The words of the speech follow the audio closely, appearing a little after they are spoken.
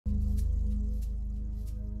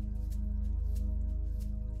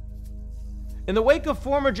In the wake of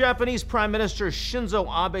former Japanese Prime Minister Shinzo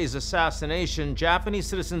Abe's assassination, Japanese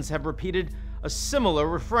citizens have repeated a similar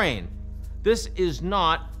refrain: "This is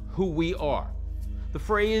not who we are." The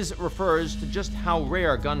phrase refers to just how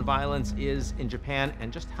rare gun violence is in Japan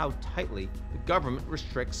and just how tightly the government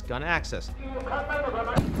restricts gun access.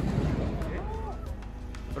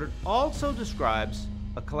 But it also describes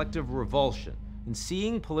a collective revulsion in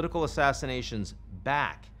seeing political assassinations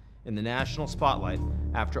back in the national spotlight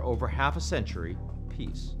after over half a century of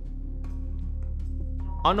peace.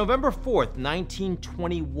 On November 4th,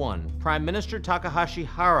 1921, Prime Minister Takahashi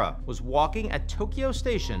Hara was walking at Tokyo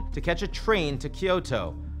Station to catch a train to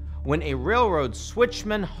Kyoto when a railroad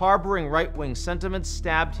switchman harboring right-wing sentiments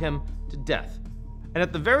stabbed him to death. And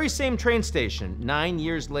at the very same train station, 9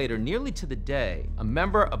 years later, nearly to the day, a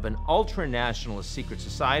member of an ultra-nationalist secret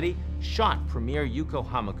society shot Premier Yuko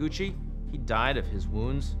Hamaguchi. He died of his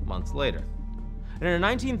wounds months later. And in a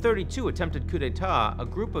 1932 attempted coup d'etat, a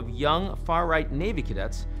group of young far-right Navy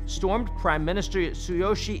cadets stormed Prime Minister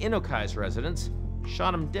Tsuyoshi Inokai's residence,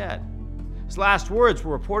 shot him dead. His last words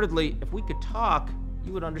were reportedly, "If we could talk,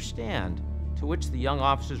 you would understand," to which the young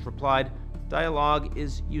officers replied, "Dialogue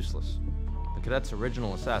is useless." The cadets'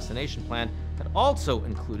 original assassination plan had also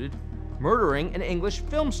included murdering an English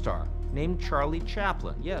film star named Charlie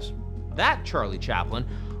Chaplin. Yes, that Charlie Chaplin,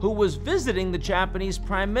 who was visiting the Japanese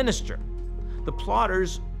Prime Minister. The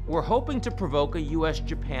plotters were hoping to provoke a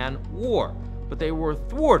US-Japan war, but they were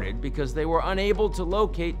thwarted because they were unable to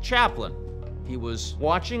locate Chaplin. He was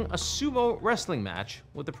watching a sumo wrestling match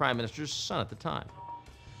with the Prime Minister's son at the time.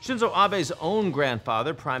 Shinzo Abe's own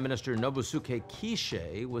grandfather, Prime Minister Nobusuke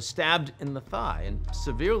Kishi, was stabbed in the thigh and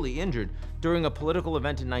severely injured during a political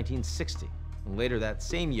event in 1960. And later that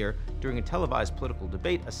same year, during a televised political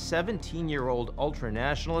debate, a 17-year-old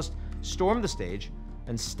ultra-nationalist stormed the stage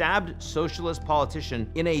and stabbed socialist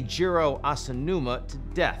politician GZERO Asanuma to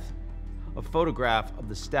death. A photograph of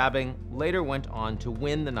the stabbing later went on to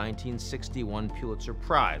win the 1961 Pulitzer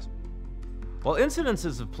Prize. While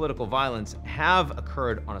incidences of political violence have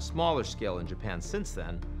occurred on a smaller scale in Japan since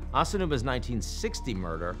then, Asanuma's 1960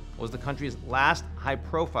 murder was the country's last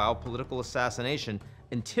high-profile political assassination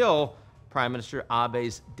until Prime Minister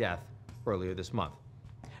Abe's death earlier this month.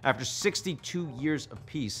 After 62 years of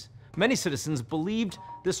peace, many citizens believed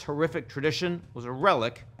this horrific tradition was a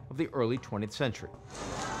relic of the early 20th century.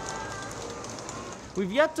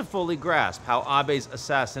 We've yet to fully grasp how Abe's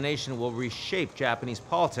assassination will reshape Japanese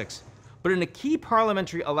politics, but in a key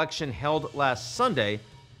parliamentary election held last Sunday,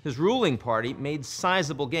 his ruling party made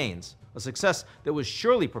sizable gains, a success that was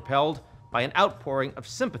surely propelled by an outpouring of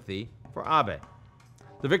sympathy for Abe.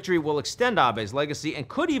 The victory will extend Abe's legacy and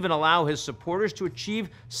could even allow his supporters to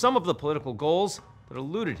achieve some of the political goals that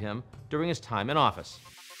eluded him during his time in office.